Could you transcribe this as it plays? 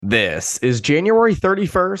This is January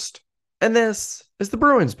 31st, and this is the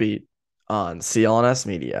Bruins Beat on CLNS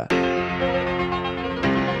Media.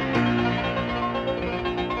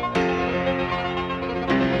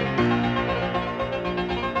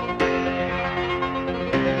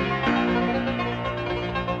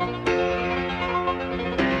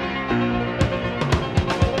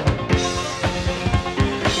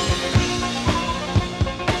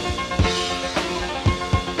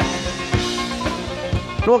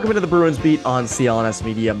 Welcome to the Bruins Beat on CLNS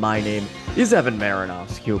Media. My name is Evan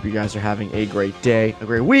Marinofsky. Hope you guys are having a great day, a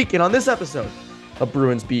great week. And on this episode of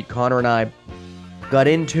Bruins Beat, Connor and I got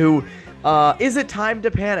into, is it time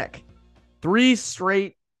to panic? 3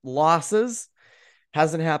 straight losses.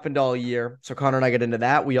 Hasn't happened all year. So Connor and I get into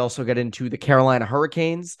that. We also get into the Carolina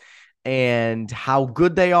Hurricanes and how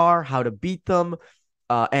good they are, how to beat them,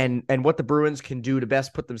 and what the Bruins can do to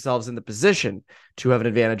best put themselves in the position to have an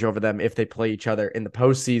advantage over them if they play each other in the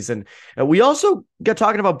postseason. We also get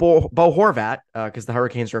talking about Bo Horvat because the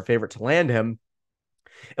Hurricanes are a favorite to land him.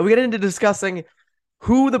 And we get into discussing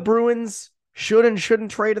who the Bruins should and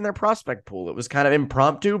shouldn't trade in their prospect pool. It was kind of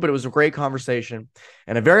impromptu, but it was a great conversation.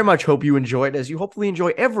 And I very much hope you enjoyed, as you hopefully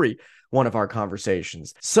enjoy every one of our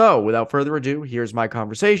conversations. So without further ado, here's my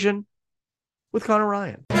conversation with Connor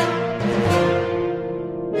Ryan.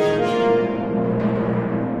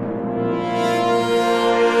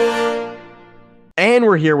 And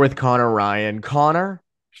we're here with Connor Ryan. Connor,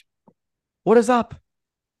 what is up?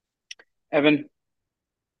 Evan,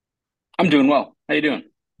 I'm doing well. How you doing?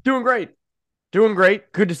 Doing great. Doing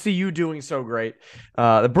great. Good to see you doing so great.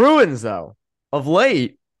 The Bruins, though, of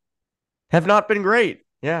late, have not been great.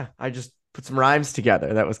 Yeah, I just put some rhymes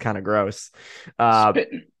together. That was kind of gross.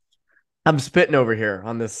 Spitting. I'm spitting over here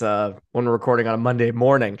on this when we're recording on a Monday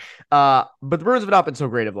morning. But the Bruins have not been so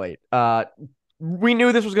great of late. We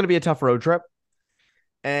knew this was going to be a tough road trip.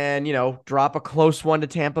 And, drop a close one to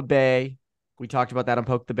Tampa Bay. We talked about that on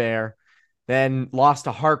Poke the Bear. Then lost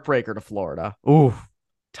a heartbreaker to Florida. Ooh,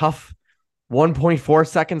 tough. 1.4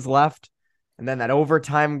 seconds left. And then that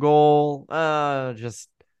overtime goal, just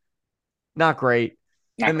not great.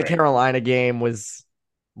 Not And the great. Carolina game was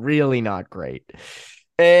really not great.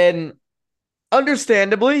 And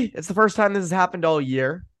understandably, it's the first time this has happened all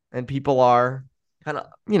year. And people are kind of,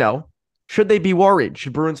 should they be worried?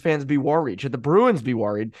 Should Bruins fans be worried? Should the Bruins be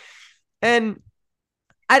worried? And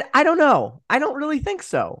I don't know. I don't really think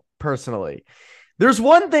so, personally. There's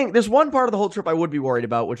one part of the whole trip I would be worried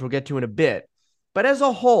about, which we'll get to in a bit. But as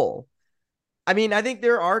a whole, I mean, I think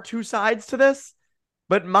there are two sides to this.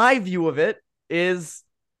 But my view of it is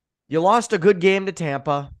you lost a good game to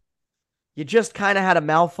Tampa. You just kind of had a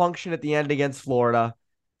malfunction at the end against Florida.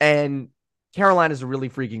 And Carolina's a really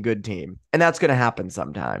freaking good team. And that's going to happen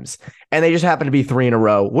sometimes. And they just happen to be 3 in a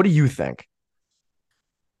row. What do you think?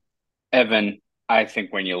 Evan, I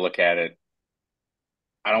think when you look at it,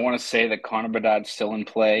 I don't want to say that Connor Bedard's still in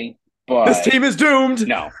play, This but team is doomed.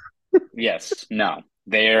 no. Yes, no.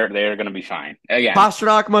 They're going to be fine. Again,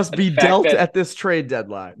 Pastrnak must the be fact dealt that at this trade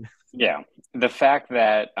deadline. yeah, the fact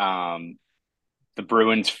that the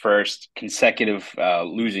Bruins' first consecutive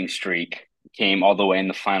losing streak came all the way in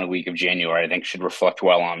the final week of January, I think should reflect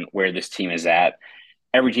well on where this team is at.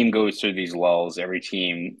 Every team goes through these lulls. Every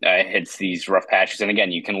team hits these rough patches. And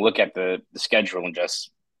again, you can look at the schedule and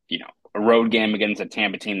just, a road game against a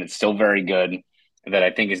Tampa team that's still very good, that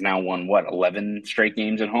I think is now won, 11 straight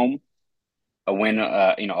games at home. A win,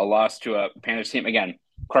 a loss to a Panthers team. Again,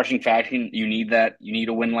 crushing fashion. You need that. You need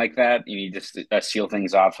a win like that. You need to seal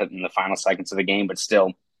things off in the final seconds of the game. But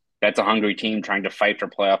still, that's a hungry team trying to fight for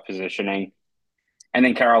playoff positioning. And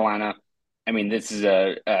then Carolina, I mean, this is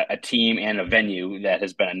a team and a venue that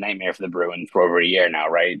has been a nightmare for the Bruins for over a year now,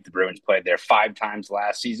 right? The Bruins played there 5 times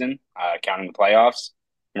last season, counting the playoffs.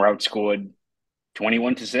 We're outscored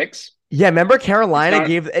 21-6. Yeah, remember It's Carolina not,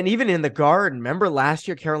 gave, and even in the Garden, remember last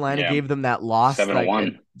year Carolina yeah, gave them that loss,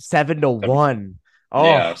 7-1. 7-1.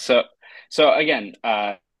 Yeah. Oh, So again,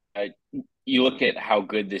 you look at how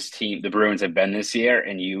good this team, the Bruins, have been this year,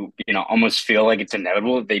 and you almost feel like it's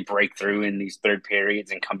inevitable that they break through in these third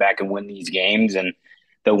periods and come back and win these games. And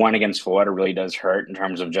the one against Florida really does hurt in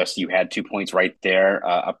terms of just you had 2 points right there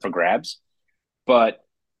up for grabs. But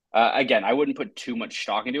again, I wouldn't put too much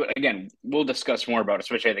stock into it. Again, we'll discuss more about,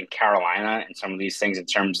 especially I think Carolina and some of these things in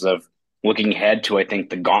terms of looking ahead to I think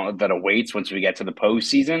the gauntlet that awaits once we get to the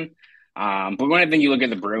postseason. But when I think you look at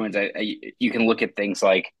the Bruins, you can look at things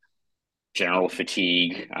like general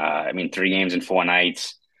fatigue. I mean, 3 games in 4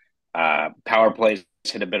 nights. Power plays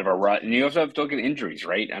hit a bit of a rut, and you also have to look at injuries,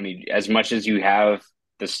 right? I mean, as much as you have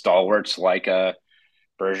the stalwarts like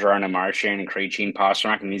Bergeron and Marchand and Krejci and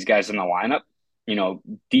Pastrnak and these guys in the lineup, you know,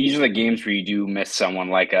 these are the games where you do miss someone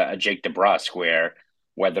like a Jake DeBrusk, where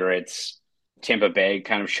whether it's Tampa Bay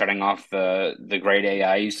kind of shutting off the grade A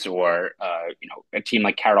ice, or a team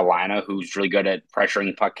like Carolina who's really good at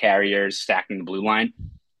pressuring puck carriers, stacking the blue line.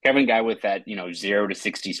 Having a guy with that 0 to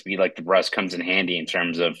 60 speed like DeBrusk comes in handy in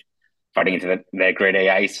terms of fighting into that grade A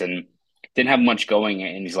ice, and didn't have much going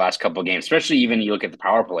in these last couple of games. Especially even you look at the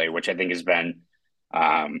power play, which I think has been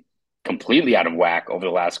um, completely out of whack over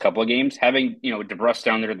the last couple of games. Having DeBrusk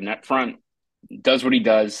down there at the net front, does what he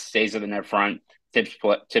does, stays at the net front,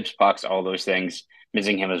 tips pucks, all those things.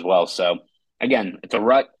 Missing him as well. So again, it's a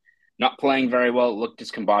rut. Not playing very well. Looked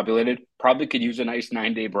discombobulated. Probably could use a nice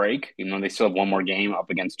 9 day break, even though they still have one more game up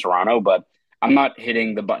against Toronto. But I'm not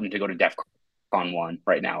hitting the button to go to DEFCON 1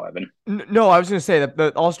 right now, Evan. No, I was going to say that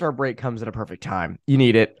the All-Star break comes at a perfect time. You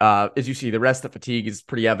need it. As you see, the rest of the fatigue is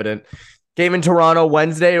pretty evident. Game in Toronto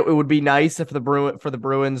Wednesday. It would be nice if for the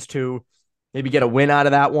Bruins to maybe get a win out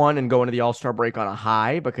of that one and go into the All-Star break on a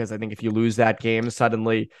high, because I think if you lose that game,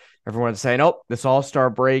 suddenly everyone's saying, "Oh, this All-Star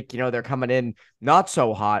break, they're coming in not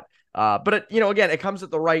so hot." Again, it comes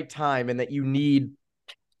at the right time, and that you need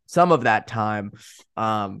some of that time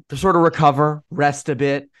to sort of recover, rest a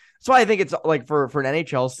bit. That's why I think it's like for an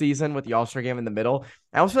NHL season with the All-Star game in the middle,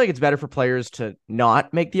 I also feel like it's better for players to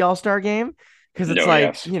not make the All-Star game, because it's No,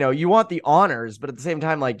 like, yes, you want the honors, but at the same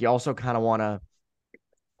time, like, you also kind of want to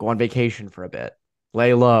go on vacation for a bit,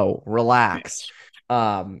 lay low, relax. yes,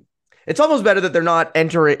 Um, it's almost better that they're not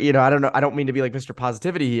entering, I don't know, I don't mean to be like Mr.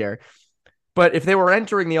 Positivity here, but if they were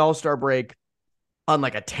entering the All-Star break on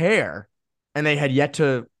like a tear and they had yet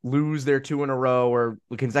to lose their two in a row or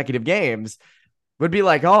consecutive games, would be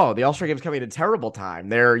like, oh, the All-Star game's coming at a terrible time.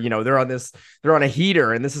 They're on a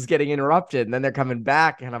heater and this is getting interrupted, and then they're coming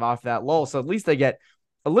back kind of off that lull. So at least they get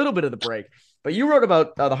a little bit of the break. But you wrote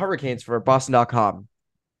about the Hurricanes for Boston.com,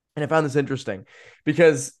 and I found this interesting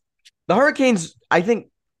because the Hurricanes, I think,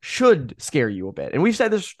 should scare you a bit. And we've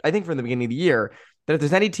said this, I think, from the beginning of the year, that if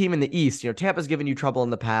there's any team in the East, Tampa's given you trouble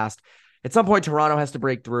in the past. At some point, Toronto has to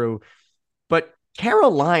break through. But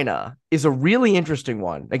Carolina is a really interesting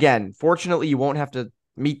one. Again, fortunately, you won't have to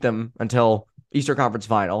meet them until Eastern Conference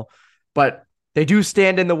Final, but they do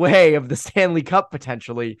stand in the way of the Stanley Cup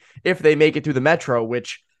potentially if they make it through the Metro,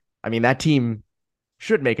 which, I mean, that team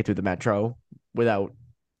should make it through the Metro without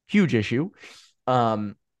huge issue.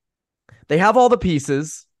 Um, they have all the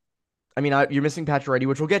pieces. I mean, you're missing Pacioretty,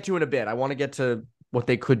 which we'll get to in a bit. I want to get to what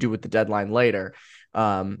they could do with the deadline later.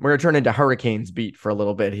 We're going to turn into Hurricanes beat for a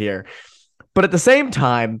little bit here. But at the same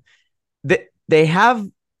time, they have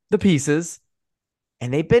the pieces,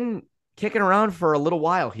 and they've been kicking around for a little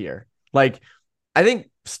while here. Like, I think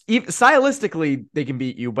stylistically they can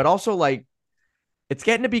beat you, but also like it's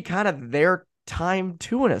getting to be kind of their time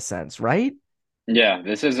too, in a sense, right? yeah.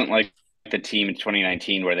 This isn't like the team in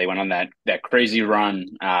 2019 where they went on that crazy run,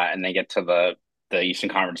 and they get to the Eastern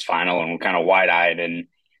Conference Final and were kind of wide eyed and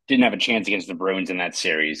didn't have a chance against the Bruins in that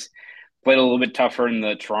series. Played a little bit tougher in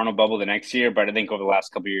the Toronto bubble the next year, but I think over the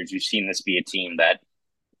last couple of years, we've seen this be a team that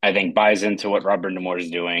I think buys into what Rob Brind'Amour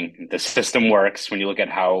is doing. The system works when you look at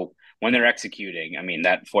how when they're executing. I mean,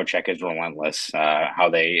 that forecheck is relentless. How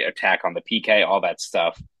they attack on the PK, all that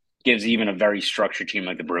stuff gives even a very structured team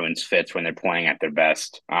like the Bruins fits when they're playing at their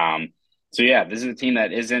best. So yeah, this is a team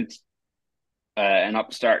that isn't an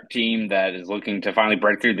upstart team that is looking to finally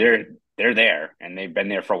break through. They're there and they've been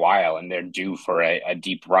there for a while and they're due for a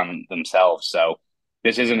deep run themselves. So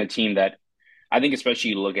this isn't a team that I think,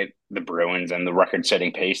 especially you look at the Bruins and the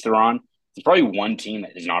record-setting pace they're on. There's probably one team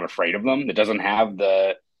that is not afraid of them, that doesn't have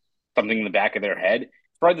the something in the back of their head.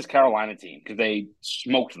 It's probably this Carolina team because they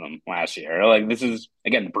smoked them last year. Like this is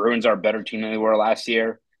again, the Bruins are a better team than they were last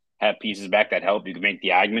year. Have pieces back that help. You can make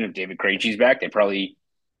the argument if David Krejci's back, they probably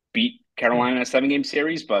beat Carolina in a 7 game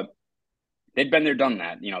series, but they'd been there, done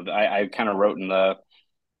that. I kind of wrote in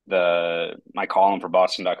the my column for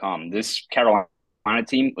Boston.com. This Carolina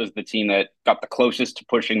team was the team that got the closest to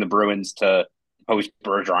pushing the Bruins to post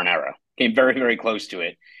Bergeron era. Came very, very close to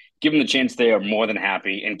it. Given the chance, they are more than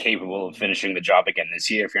happy and capable of finishing the job again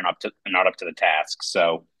this year if you're not up to the task.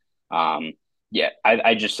 So, yeah,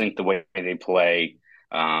 I just think the way they play.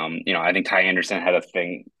 I think Ty Anderson had a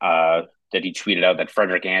thing that he tweeted out that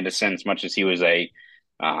Frederick Anderson, as much as he was they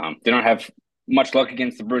don't have much luck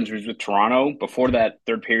against the Bruins with Toronto. Before that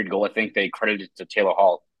third period goal, I think they credited it to Taylor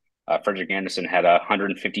Hall. Frederick Anderson had a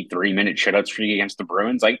 153-minute shutout streak against the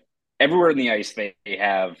Bruins. Like everywhere in the ice, they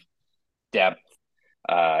have depth.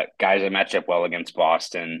 Guys that match up well against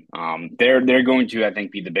Boston. They're going to, I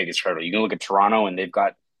think, be the biggest hurdle. You can look at Toronto, and they've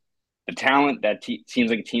got the talent that seems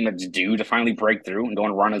like a team that's due to finally break through and go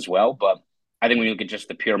and run as well. But I think when you look at just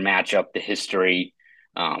the pure matchup, the history,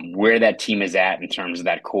 where that team is at in terms of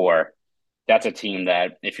that core, that's a team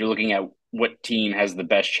that if you're looking at what team has the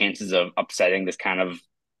best chances of upsetting this kind of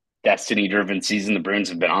destiny-driven season the Bruins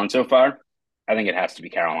have been on so far, I think it has to be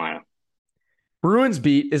Carolina. Bruins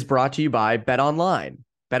Beat is brought to you by BetOnline.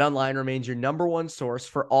 BetOnline remains your number one source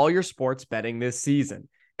for all your sports betting this season.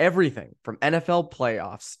 Everything from NFL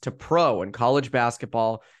playoffs to pro and college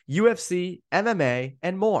basketball, UFC, MMA,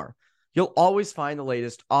 and more. You'll always find the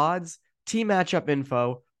latest odds, team matchup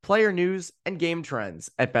info, player news, and game trends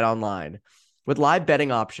at BetOnline. With live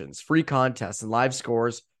betting options, free contests, and live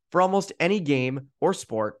scores for almost any game or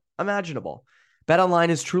sport imaginable. BetOnline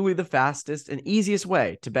is truly the fastest and easiest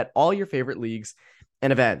way to bet all your favorite leagues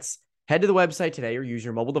and events. Head to the website today or use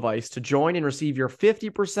your mobile device to join and receive your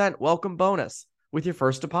 50% welcome bonus with your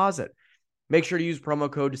first deposit. Make sure to use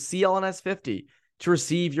promo code CLNS50 to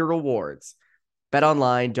receive your rewards.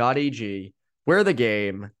 BetOnline.ag, where the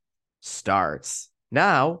game starts.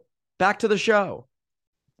 Now, back to the show.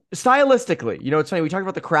 Stylistically, it's funny. We talked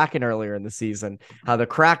about the Kraken earlier in the season, how the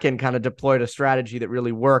Kraken kind of deployed a strategy that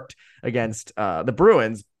really worked against the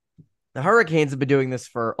Bruins. The Hurricanes have been doing this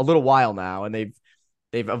for a little while now, and they've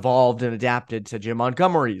evolved and adapted to Jim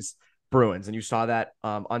Montgomery's Bruins, and you saw that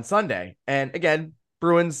on Sunday. And again,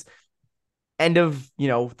 Bruins end of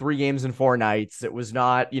 3 games in 4 nights. It was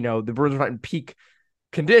not the Bruins were not in peak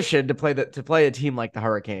condition to play a team like the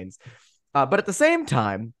Hurricanes, but at the same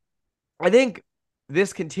time, I think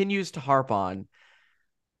this continues to harp on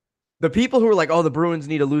the people who are like, oh, the Bruins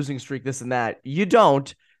need a losing streak, this and that. You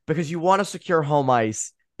don't, because you want to secure home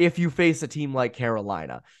ice if you face a team like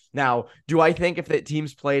Carolina. Now, do I think if the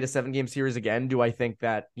teams played a 7-game series again, do I think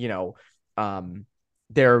that,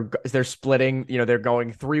 they're splitting, they're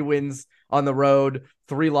going 3 wins on the road,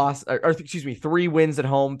 3 wins at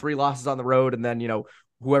home, 3 losses on the road, and then,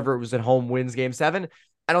 whoever was at home wins game 7.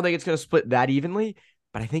 I don't think it's going to split that evenly.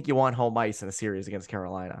 But I think you want home ice in a series against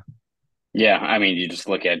Carolina. Yeah, I mean, you just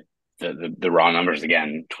look at the raw numbers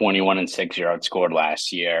again. 21-6 you're outscored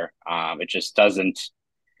last year. It just doesn't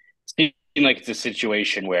seem like it's a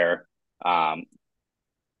situation where for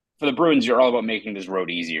the Bruins, you're all about making this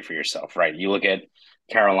road easier for yourself, right? You look at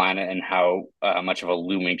Carolina and how much of a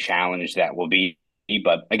looming challenge that will be.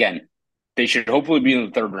 But again, they should hopefully be in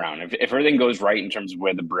the third round. If everything goes right in terms of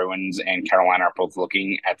where the Bruins and Carolina are both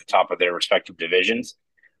looking at the top of their respective divisions,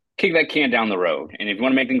 kick that can down the road. And if you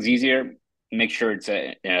want to make things easier, make sure it's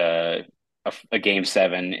a game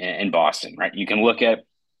 7 in Boston, right? You can look at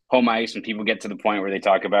home ice and people get to the point where they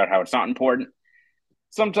talk about how it's not important.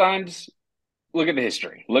 Sometimes look at the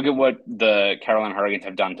history. Look at what the Carolina Hurricanes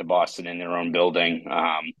have done to Boston in their own building.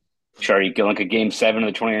 Sure, you can look at game 7 of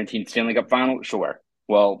the 2019 Stanley Cup final. Sure.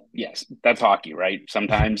 Well, yes, that's hockey, right?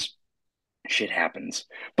 Sometimes shit happens.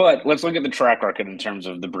 But let's look at the track record in terms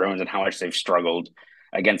of the Bruins and how much they've struggled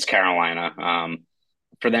against Carolina.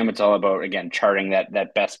 For them, it's all about, again, charting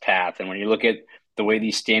that best path. And when you look at the way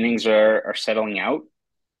these standings are settling out,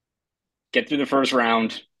 get through the first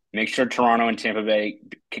round, make sure Toronto and Tampa Bay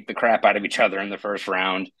kick the crap out of each other in the first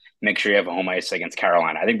round, make sure you have a home ice against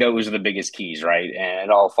Carolina. I think those are the biggest keys, right? And it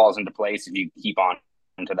all falls into place if you keep on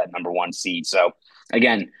to that number 1 seed. So,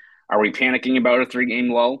 again, are we panicking about a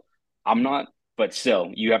 3-game lull? I'm not, but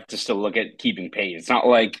still, you have to still look at keeping pace. It's not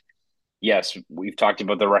like, yes, we've talked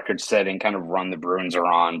about the record-setting kind of run the Bruins are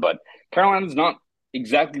on, but Carolina's not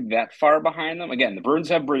exactly that far behind them. Again, the Bruins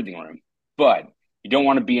have breathing room, but you don't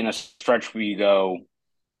want to be in a stretch where you go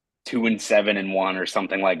 2-7-1 or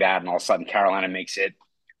something like that, and all of a sudden Carolina makes it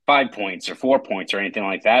 5 points or 4 points or anything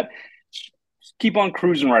like that. Just keep on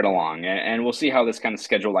cruising right along, and we'll see how this kind of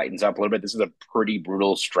schedule lightens up a little bit. This is a pretty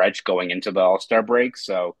brutal stretch going into the All-Star break,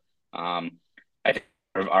 so I think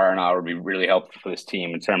R&R would be really helpful for this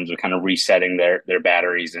team in terms of kind of resetting their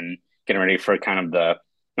batteries and getting ready for kind of the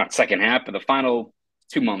not second half, but the final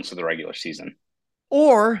 2 months of the regular season.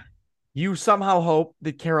 Or you somehow hope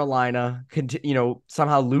that Carolina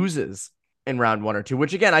somehow loses in round 1 or 2,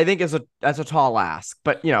 which again I think that's a tall ask.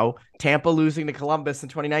 But Tampa losing to Columbus in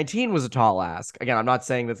 2019 was a tall ask. Again, I'm not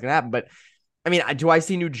saying that's gonna happen, but I mean, do I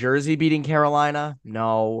see New Jersey beating Carolina?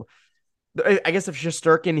 No. I guess if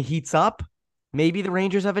Shesterkin heats up, maybe the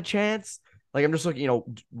Rangers have a chance. Like I'm just looking,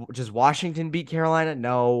 does Washington beat Carolina?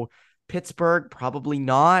 No. Pittsburgh, probably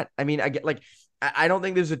not. I mean, I don't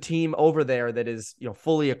think there's a team over there that is,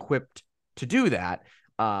 fully equipped to do that.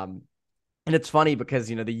 And it's funny because,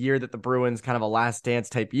 the year that the Bruins kind of a last dance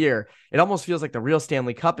type year, it almost feels like the real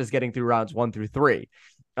Stanley Cup is getting through rounds 1 through 3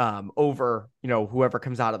 over, whoever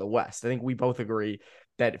comes out of the West. I think we both agree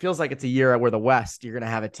that it feels like it's a year where the West, you're going to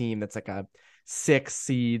have a team that's like a 6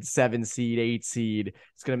 seed, 7 seed, 8 seed.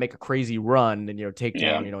 It's going to make a crazy run and, take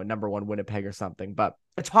Yeah. down, a number one Winnipeg or something. But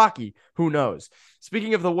it's hockey. Who knows?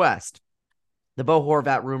 Speaking of the West, the Bo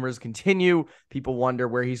Horvat rumors continue. People wonder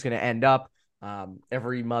where he's going to end up.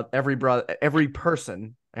 Every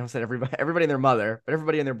person, I almost said everybody and their mother, but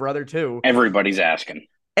everybody and their brother too. Everybody's asking.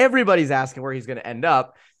 Everybody's asking where he's going to end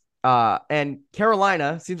up. And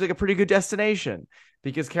Carolina seems like a pretty good destination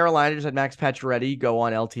because Carolina just had Max Pacioretty go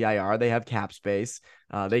on LTIR. They have cap space.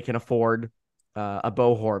 They can afford a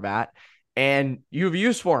Bo Horvat, and you have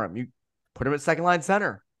use for him. You put him at second line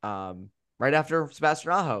center right after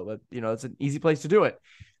Sebastian Aho. It's an easy place to do it.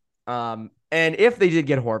 And if they did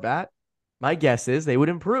get Horvat, my guess is they would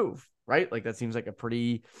improve, right? Like that seems like a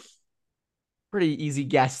pretty easy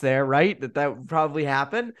guess there, right? That would probably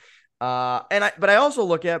happen. But I also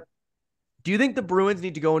look at, do you think the Bruins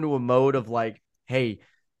need to go into a mode of like, hey,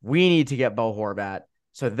 we need to get Bo Horvat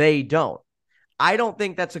so they don't? I don't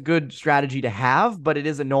think that's a good strategy to have, but it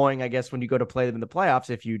is annoying, I guess, when you go to play them in the playoffs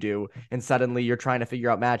if you do, and suddenly you're trying to figure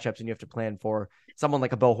out matchups and you have to plan for someone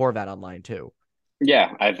like a Bo Horvat online too.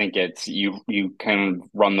 Yeah, I think it's you kind of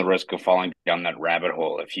run the risk of falling down that rabbit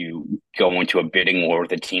hole if you go into a bidding war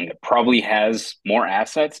with a team that probably has more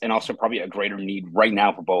assets and also probably a greater need right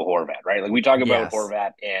now for Bo Horvat, right? Like we talk about Yes.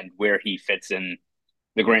 Horvat and where he fits in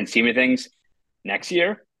the grand scheme of things next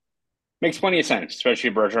year makes plenty of sense,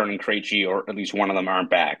 especially if Bergeron and Krejci or at least one of them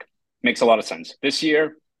aren't back. Makes a lot of sense. This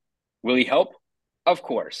year, will he help? Of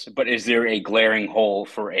course, but is there a glaring hole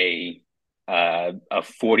for a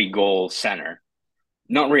 40 goal center?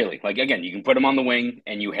 Not really. Like again, you can put him on the wing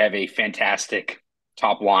and you have a fantastic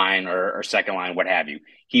top line or second line, what have you.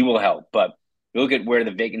 He will help. But you look at where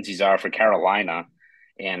the vacancies are for Carolina,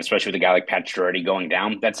 and especially with a guy like Pacioretty going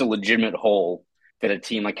down, that's a legitimate hole that a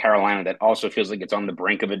team like Carolina that also feels like it's on the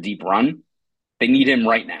brink of a deep run, they need him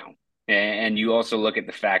right now. And you also look at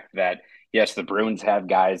the fact that yes, the Bruins have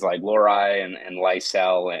guys like Lohrei and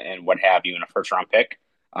Lysell and what have you in a first round pick.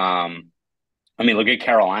 I mean, look at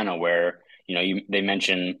Carolina where they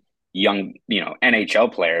mention young,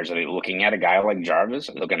 NHL players. Are they looking at a guy like Jarvis?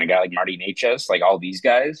 Are they looking at a guy like Marty Necas? Like all these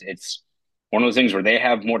guys, it's one of those things where they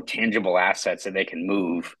have more tangible assets that they can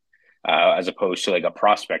move, as opposed to like a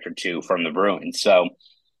prospect or two from the Bruins. So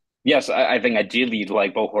yes, I think ideally you'd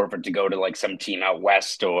like Bo Horvat to go to like some team out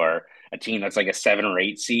west or a team that's like a 7 or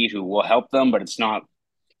 8 seed who will help them, but it's not,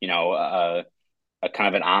 a kind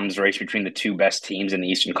of an arms race between the two best teams in the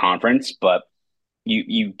Eastern Conference. But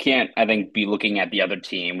you can't, I think, be looking at the other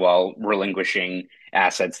team while relinquishing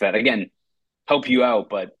assets that again help you out,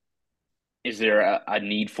 but is there a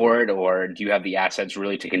need for it, or do you have the assets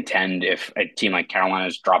really to contend if a team like Carolina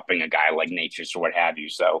is dropping a guy like Natchez or what have you?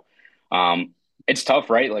 So it's tough,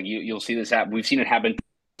 right? Like you'll see this happen. We've seen it happen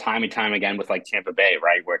time and time again with like Tampa Bay,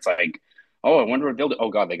 right? Where it's like, oh, I wonder what they'll do. Oh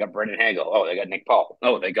God, they got Brendan Hagel. Oh, they got Nick Paul.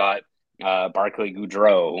 Oh, they got Barclay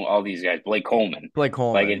Goudreau. All these guys, Blake Coleman. Blake Like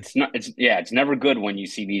Coleman. it's not. It's never good when you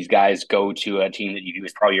see these guys go to a team that you view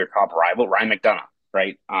as probably your top rival, Ryan McDonough,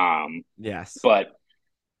 right? Yes. But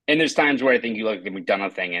and there's times where I think you look at the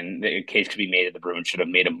McDonough thing, and the case could be made that the Bruins should have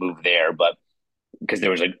made a move there, but because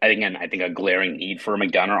there was I think a glaring need for a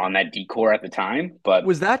McDonough on that decor at the time. But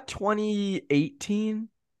Was that 2018?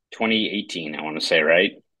 2018, I want to say,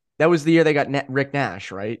 right? That was the year they got Rick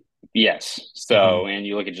Nash, right? Yes. Mm-hmm. So, and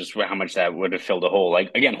you look at just how much that would have filled a hole.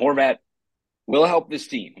 Like again, Horvat will help this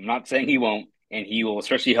team. I'm not saying he won't, and he will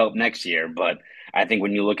especially help next year. But I think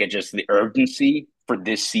when you look at just the urgency for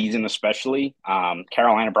this season, especially,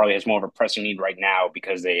 Carolina probably has more of a pressing need right now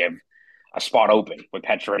because they have a spot open with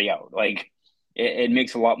Pacioretty out. Like it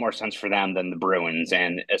makes a lot more sense for them than the Bruins,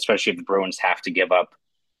 and especially if the Bruins have to give up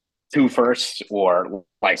two firsts or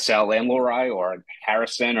Lysell and Lohrei or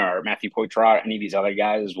Harrison or Matthew Poitras, any of these other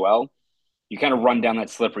guys as well. You kind of run down that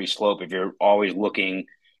slippery slope if you're always looking,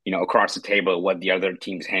 across the table at what the other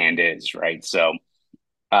team's hand is, right? So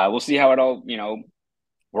we'll see how it all,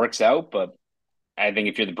 works out. But I think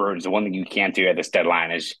if you're the Bruins, the one thing you can't do at this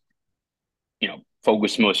deadline is,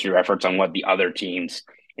 focus most of your efforts on what the other teams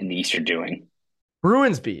in the East are doing.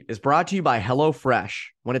 Bruins Beat is brought to you by HelloFresh.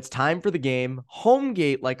 When it's time for the game, home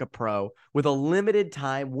gate like a pro with a limited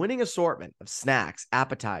time winning assortment of snacks,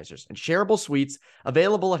 appetizers, and shareable sweets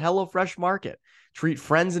available at HelloFresh Market. Treat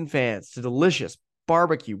friends and fans to delicious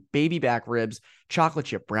barbecue, baby back ribs, chocolate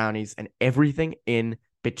chip brownies, and everything in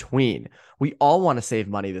between. We all want to save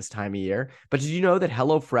money this time of year, but did you know that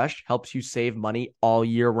HelloFresh helps you save money all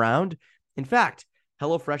year round? In fact,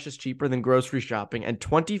 HelloFresh is cheaper than grocery shopping and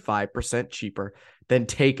 25% cheaper than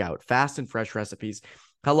takeout. Fast and fresh recipes.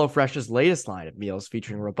 HelloFresh's latest line of meals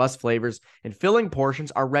featuring robust flavors and filling portions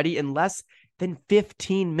are ready in less than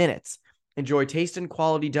 15 minutes. Enjoy taste and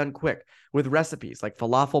quality done quick with recipes like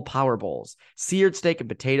falafel power bowls, seared steak and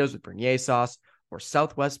potatoes with bearnaise sauce, or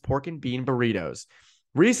Southwest pork and bean burritos.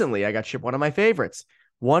 Recently, I got shipped one of my favorites,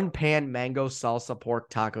 one pan mango salsa pork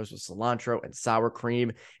tacos with cilantro and sour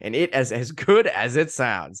cream, and it is as good as it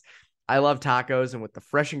sounds. I love tacos, and with the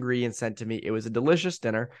fresh ingredients sent to me, it was a delicious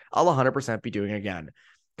dinner I'll 100% be doing again.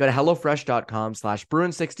 Go to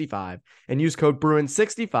HelloFresh.com/Bruin65 and use code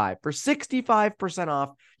Bruin65 for 65%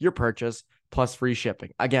 off your purchase plus free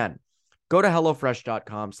shipping. Again, go to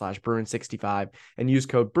HelloFresh.com/Bruin65 and use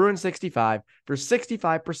code Bruin65 for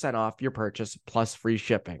 65% off your purchase plus free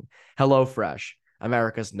shipping. HelloFresh,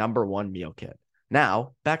 America's #1 meal kit.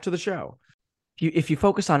 Now, back to the show. If you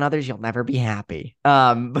focus on others, you'll never be happy.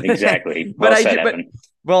 Exactly. But Well I said, do, but Evan.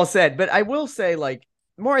 well said. But I will say, like,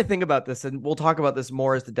 the more I think about this, and we'll talk about this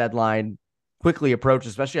more as the deadline quickly approaches,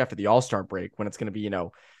 especially after the All-Star break, when it's going to be,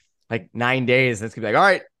 like 9 days, and it's going to be like, all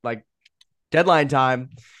right, like deadline time.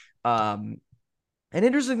 An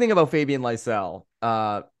interesting thing about Fabian Lysell,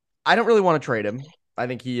 I don't really want to trade him. I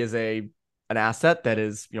think he is an asset that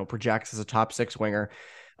is, projects as a top 6 winger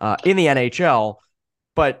in the NHL.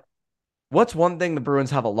 But what's one thing the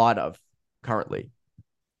Bruins have a lot of currently?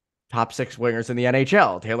 Top 6 wingers in the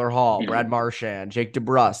NHL: Taylor Hall, Brad Marchand, Jake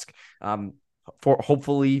DeBrusk, for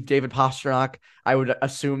hopefully David Pastrnak. I would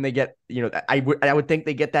assume they get, I would think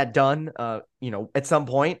they get that done, at some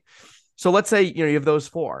point. So let's say, you have those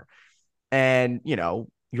 4, and, you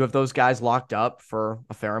have those guys locked up for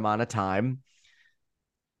a fair amount of time.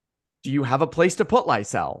 Do you have a place to put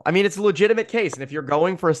Lysell? I mean, it's a legitimate case. And if you're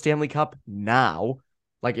going for a Stanley Cup now,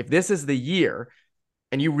 like if this is the year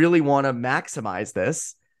and you really want to maximize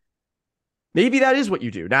this, maybe that is what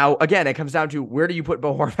you do. Now, again, it comes down to, where do you put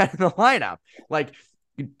Bo Horvat in the lineup? Like,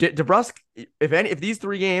 DeBrusk, if these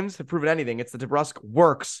 3 games have proven anything, it's that DeBrusk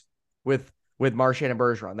works with Marchand and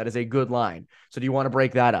Bergeron. That is a good line. So do you want to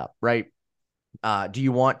break that up, right? Do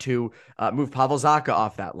you want to move Pavel Zacha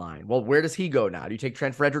off that line? Well, where does he go now? Do you take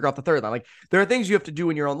Trent Frederick off the 3rd line? Like, there are things you have to do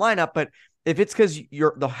in your own lineup, but if it's because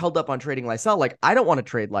you're held up on trading Lysell, like, I don't want to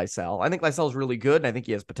trade Lysell. I think Lysell is really good, and I think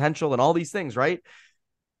he has potential and all these things, right?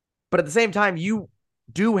 But at the same time, you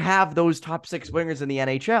do have those top 6 wingers in the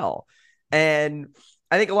NHL. And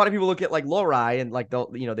I think a lot of people look at like Lowry and like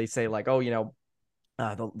they say like, oh,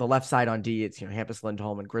 the left side on D, it's, Hampus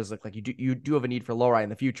Lindholm and Grzelcyk. Like, you do have a need for Lowry in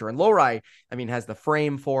the future. And Lowry, I mean, has the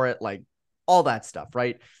frame for it, like all that stuff,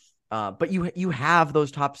 right? But you have those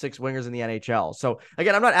top 6 wingers in the NHL. So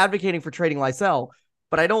again, I'm not advocating for trading Lysell,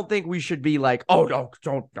 but I don't think we should be like, oh, no,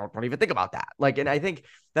 don't even think about that. Like, and I think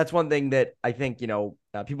that's one thing that I think,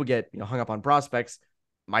 people get, hung up on prospects,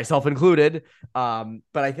 myself included. But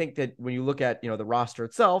I think that when you look at, the roster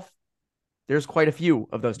itself, there's quite a few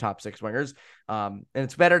of those top 6 wingers. And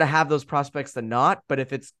it's better to have those prospects than not. But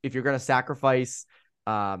if you're going to sacrifice,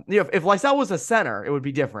 if Lysell was a center, it would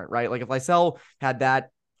be different, right? Like, if Lysell had that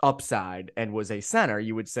upside and was a center,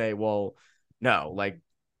 you would say, well, no, like,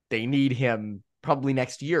 they need him probably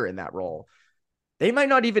next year in that role. They might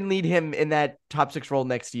not even need him in that top 6 role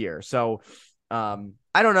next year. So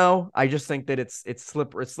I don't know. I just think that it's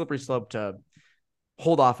slippery slope to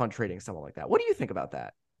hold off on trading someone like that. What do you think about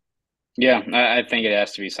that? Yeah, I think it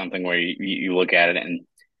has to be something where you look at it, and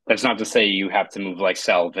that's not to say you have to move like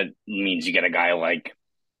Sell. That means you get a guy like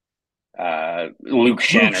Luke Luke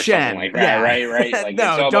Shen or something Shen. like that, Yeah. right? Like, it's No,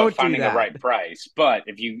 all about don't do finding the that. right price. But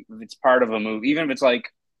if it's part of a move, even if it's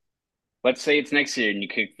like, let's say it's next year and you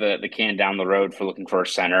kick the can down the road for looking for a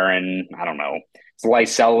center, and I don't know, it's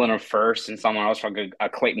Lysell in a first and someone else like a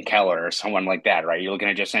Clayton Keller or someone like that, right? You're looking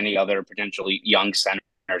at just any other potentially young centers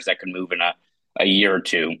that could move in a year or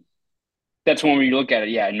two. That's one where you look at it,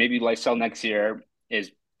 yeah, and maybe Lysell next year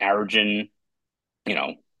is averaging, you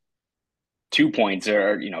know, 2 points,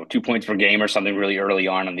 or 2 points per game or something really early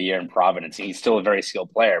on in the year in Providence. He's still a very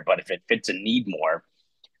skilled player, but if it fits a need more,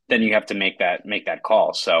 then you have to make that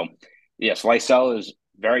call. So yes, Lysell is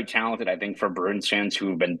very talented. I think for Bruins fans who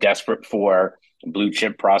have been desperate for blue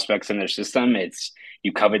chip prospects in their system, it's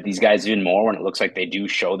you covet these guys even more when it looks like they do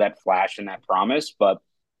show that flash and that promise. But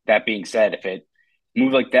that being said, if it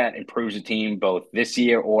move like that improves the team both this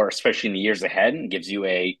year or especially in the years ahead and gives you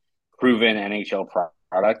a proven NHL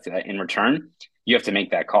product in return, you have to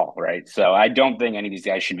make that call, right? So I don't think any of these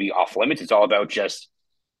guys should be off limits. It's all about just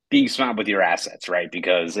being smart with your assets, right?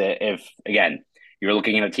 Because if, again, you're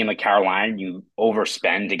looking at a team like Carolina, you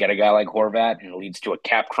overspend to get a guy like Horvat and it leads to a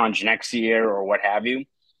cap crunch next year or what have you,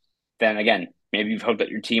 then again, maybe you've hoped at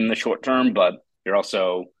your team in the short term, but you're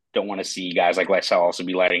also don't want to see guys like Lysell also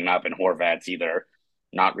be lighting up and Horvat's either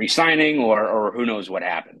not re-signing or who knows what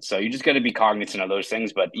happens. So you just got to be cognizant of those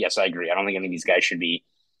things. But yes, I agree. I don't think any of these guys should be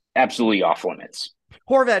absolutely off limits.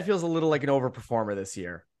 Horvat feels a little like an overperformer this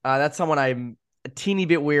year. That's someone I'm a teeny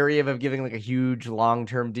bit wary of giving like a huge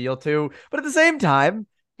long-term deal to. But at the same time,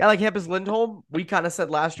 guy like Hampus Lindholm, we kind of said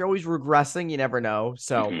last year, always regressing. You never know.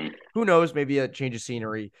 So Mm-hmm. who knows? Maybe a change of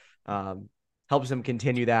scenery helps him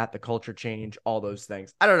continue that, the culture change, all those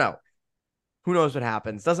things. I don't know. Who knows what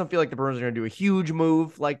happens? Doesn't feel like the Bruins are going to do a huge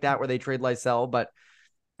move like that where they trade Lysell, but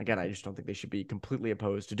again, I just don't think they should be completely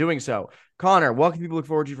opposed to doing so. Connor, what can people look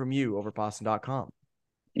forward to from you over at Boston.com?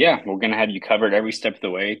 Yeah, we're going to have you covered every step of the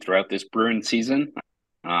way throughout this Bruins season.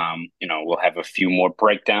 We'll have a few more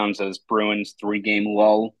breakdowns as Bruins 3-game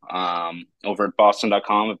lull over at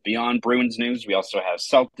Boston.com. But beyond Bruins news, we also have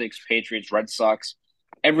Celtics, Patriots, Red Sox.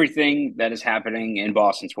 Everything that is happening in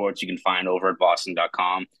Boston sports, you can find over at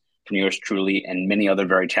Boston.com from yours truly and many other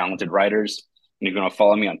very talented writers. And if you want to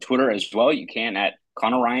follow me on Twitter as well, you can at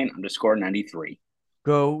Connor_Ryan_93.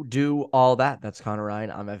 Go do all that. That's Connor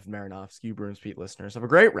Ryan. I'm Evan Marinofsky. Bruins Beat listeners. Have a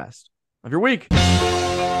great rest of your week.